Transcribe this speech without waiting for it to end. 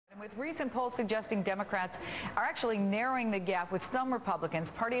With recent polls suggesting Democrats are actually narrowing the gap with some Republicans,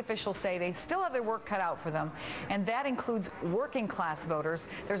 party officials say they still have their work cut out for them, and that includes working class voters.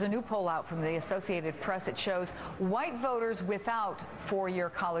 There's a new poll out from the Associated Press. It shows white voters without four-year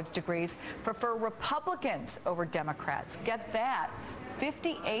college degrees prefer Republicans over Democrats. Get that.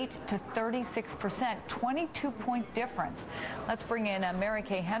 58 to 36%, 22-point difference. Let's bring in Mary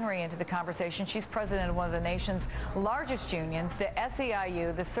Kay Henry into the conversation. She's president of one of the nation's largest unions, the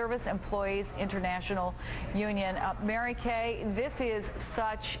SEIU, the Service Employees International Union. Mary Kay, this is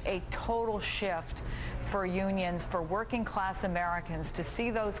such a total shift for unions, for working class Americans to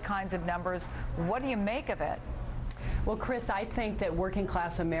see those kinds of numbers. What do you make of it? Well, Chris, I think that working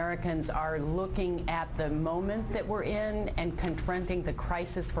class Americans are looking at the moment that we're in and confronting the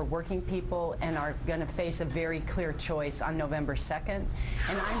crisis for working people and are going to face a very clear choice on November 2nd.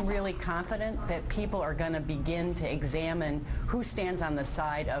 And I'm really confident that people are going to begin to examine who stands on the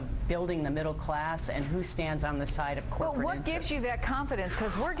side of building the middle class and who stands on the side of corporate Well, what interests. gives you that confidence?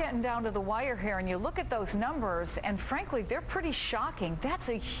 Because we're getting down to the wire here, and you look at those numbers, and frankly, they're pretty shocking. That's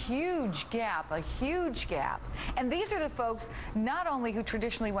a huge gap, a huge gap. And these are the folks not only who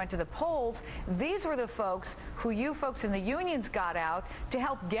traditionally went to the polls, these were the folks who you folks in the unions got out to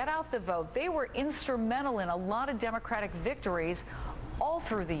help get out the vote. They were instrumental in a lot of Democratic victories all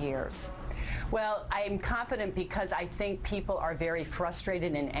through the years. Well, I'm confident because I think people are very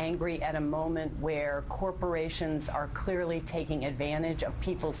frustrated and angry at a moment where corporations are clearly taking advantage of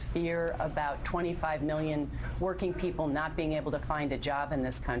people's fear about 25 million working people not being able to find a job in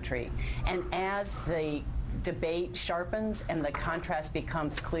this country. And as the debate sharpens and the contrast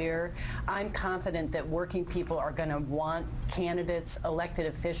becomes clear, I'm confident that working people are going to want candidates, elected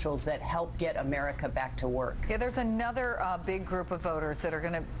officials that help get America back to work. Yeah, there's another big group of voters that are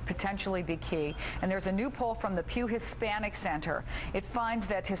going to potentially be key, and there's a new poll from the Pew Hispanic Center. It finds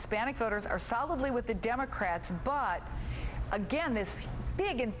that Hispanic voters are solidly with the Democrats, but again, this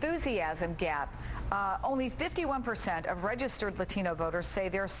big enthusiasm gap. Only 51% of registered Latino voters say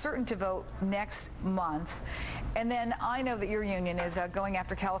they're certain to vote next month. And then I know that your union is going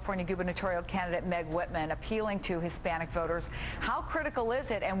after California gubernatorial candidate Meg Whitman, appealing to Hispanic voters. How critical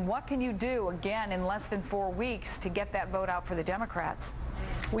is it, and what can you do, again, in less than 4 weeks to get that vote out for the Democrats?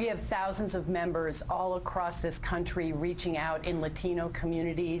 We have thousands of members all across this country reaching out in Latino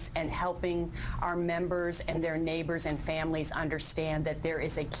communities and helping our members and their neighbors and families understand that there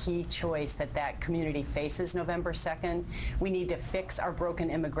is a key choice that community faces November 2nd. We need to fix our broken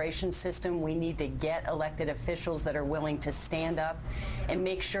immigration system. We need to get elected officials that are willing to stand up and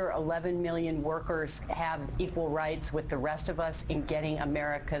make sure 11 million workers have equal rights with the rest of us in getting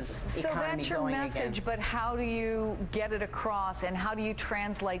America's economy going again. So that's your message, but how do you get it across, and how do you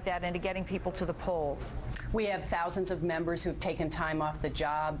translate that into getting people to the polls? We have thousands of members who've taken time off the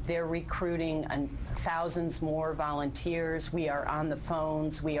job. They're recruiting thousands more volunteers. We are on the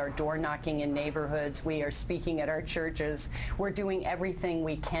phones. We are door knocking in neighborhoods. We are speaking at our churches. We're doing everything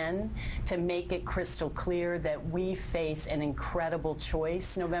we can to make it crystal clear that we face an incredible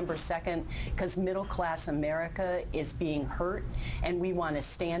choice November 2nd, because middle class America is being hurt, and we want to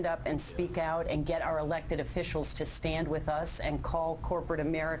stand up and speak out and get our elected officials to stand with us and call corporate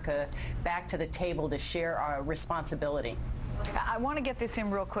America back to the table to share our responsibility. I want to get this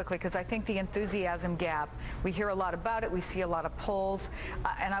in real quickly because I think the enthusiasm gap, we hear a lot about it, we see a lot of polls,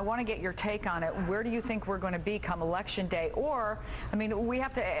 and I want to get your take on it. Where do you think we're going to be come Election Day? Or, I mean, we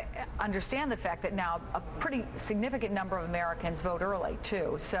have to understand the fact that now a pretty significant number of Americans vote early,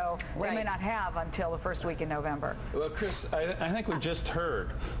 too, so they may not have until the first week in November. Well, Chris, I think we just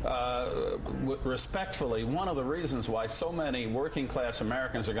heard, respectfully, one of the reasons why so many working class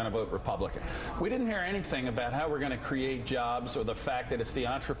Americans are going to vote Republican. We didn't hear anything about how we're going to create jobs, or the fact that it's the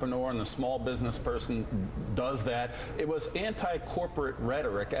entrepreneur and the small business person does that. It was anti-corporate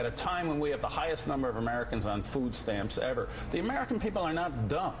rhetoric at a time when we have the highest number of Americans on food stamps ever. The American people are not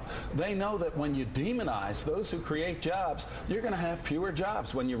dumb. They know that when you demonize those who create jobs, you're going to have fewer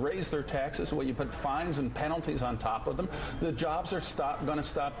jobs. When you raise their taxes, when you put fines and penalties on top of them, the jobs are going to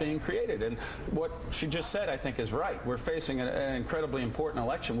stop being created. And what she just said, I think, is right. We're facing an incredibly important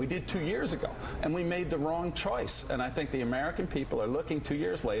election. We did 2 years ago, and we made the wrong choice. And I think the American people are looking 2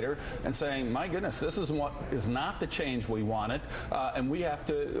 years later and saying, my goodness, this is what is not the change we wanted, and we have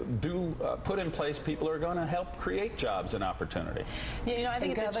to put in place people who are going to help create jobs and opportunity. You know, I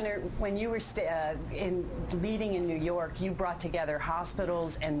think, Governor, when you were leading in New York, you brought together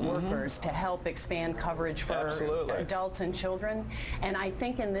hospitals and workers to help expand coverage for adults and children. And I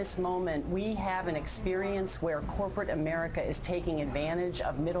think in this moment, we have an experience where corporate America is taking advantage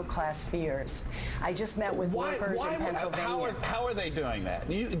of middle-class fears. I just met with workers in Pennsylvania. How are they doing that?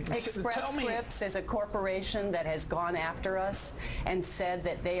 Express Scripts is a corporation that has gone after us and said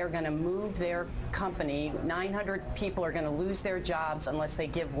that they are going to move their company. 900 people are going to lose their jobs unless they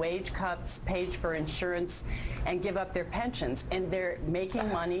give wage cuts, pay for insurance, and give up their pensions. And they're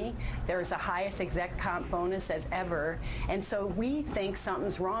making money. There's the highest exec comp bonus as ever. And so we think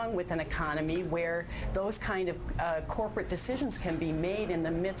something's wrong with an economy where those kind of corporate decisions can be made in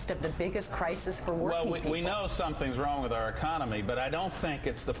the midst of the biggest crisis for working people. We know something's wrong with our economy, but I don't think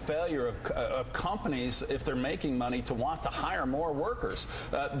it's the failure of companies, if they're making money, to want to hire more workers.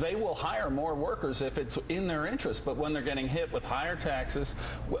 They will hire more workers if it's in their interest, but when they're getting hit with higher taxes,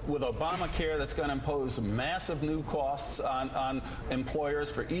 with Obamacare that's going to impose massive new costs on employers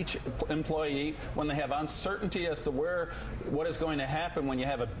for each employee, when they have uncertainty as to what is going to happen when you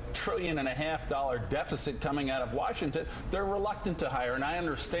have $1.5 trillion deficit coming out of Washington, they're reluctant to hire, and I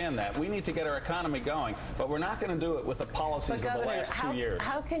understand that. We need to get our economy going, but we're not going to do it with the policies of the last 2 years.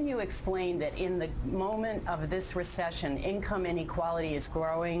 How can you explain that in the moment of this recession, income inequality is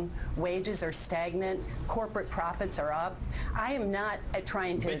growing, wages are stagnant, corporate profits are up? I am not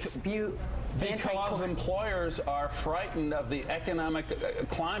trying to dispute because employers are frightened of the economic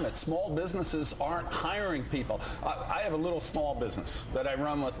climate. Small businesses aren't hiring people. I have a little small business that I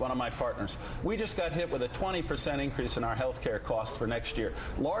run with one of my partners. We just got hit with a 20% increase in our health care costs for next year,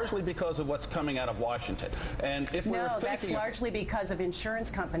 largely because of what's coming out of Washington. And if we were thinking, that's largely because of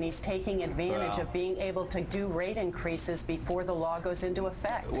insurance companies taking advantage of being able to do rate increases before the law goes into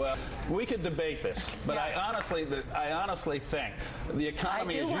effect. Well, we could debate this, but I honestly think the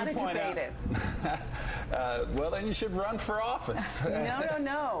economy, as you point out, well, then you should run for office.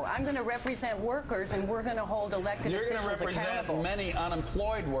 No. I'm going to represent workers, and we're going to hold elected officials accountable. You're going to represent many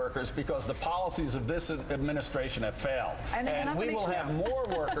unemployed workers because the policies of this administration have failed. And we will have more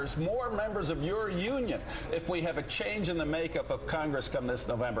workers, more members of your union if we have a change in the makeup of Congress come this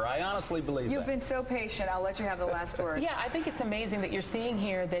November. I honestly believe that. You've been so patient. I'll let you have the last word. Yeah, I think it's amazing that you're seeing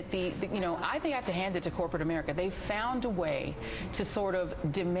here that I think I have to hand it to corporate America. They found a way to sort of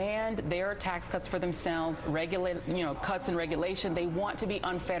demand their tax cuts for themselves, cuts in regulation. They want to be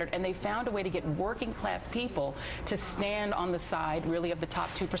unfettered, and they found a way to get working class people to stand on the side really of the top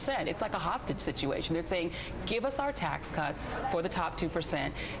 2%. It's like a hostage situation. They're saying, give us our tax cuts for the top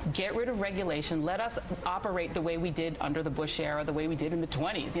 2%, get rid of regulation, let us operate the way we did under the Bush era, the way we did in the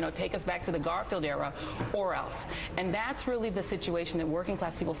 20s, take us back to the Garfield era, or else. And that's really the situation that working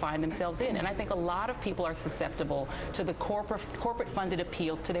class people find themselves in. And I think a lot of people are susceptible to the corporate funded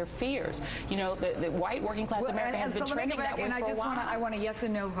appeals to their fears. The white working class America has been trending that way for a while. I want a yes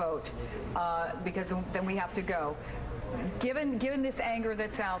and no vote because then we have to go. Given this anger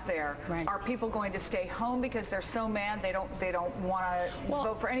that's out there, are people going to stay home because they're so mad they don't want to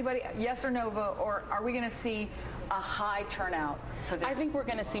vote for anybody? Yes or no vote, or are we going to see a high turnout for this? I think we're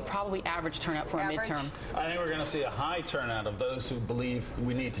going to see probably average turnout for a midterm. I think we're going to see a high turnout of those who believe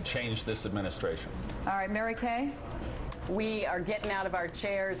we need to change this administration. All right, Mary Kay? We are getting out of our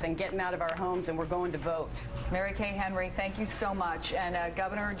chairs and getting out of our homes, and we're going to vote. Mary Kay Henry, thank you so much. And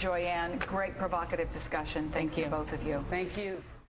Governor Joyanne, great provocative discussion. Thanks to both of you. Thank you.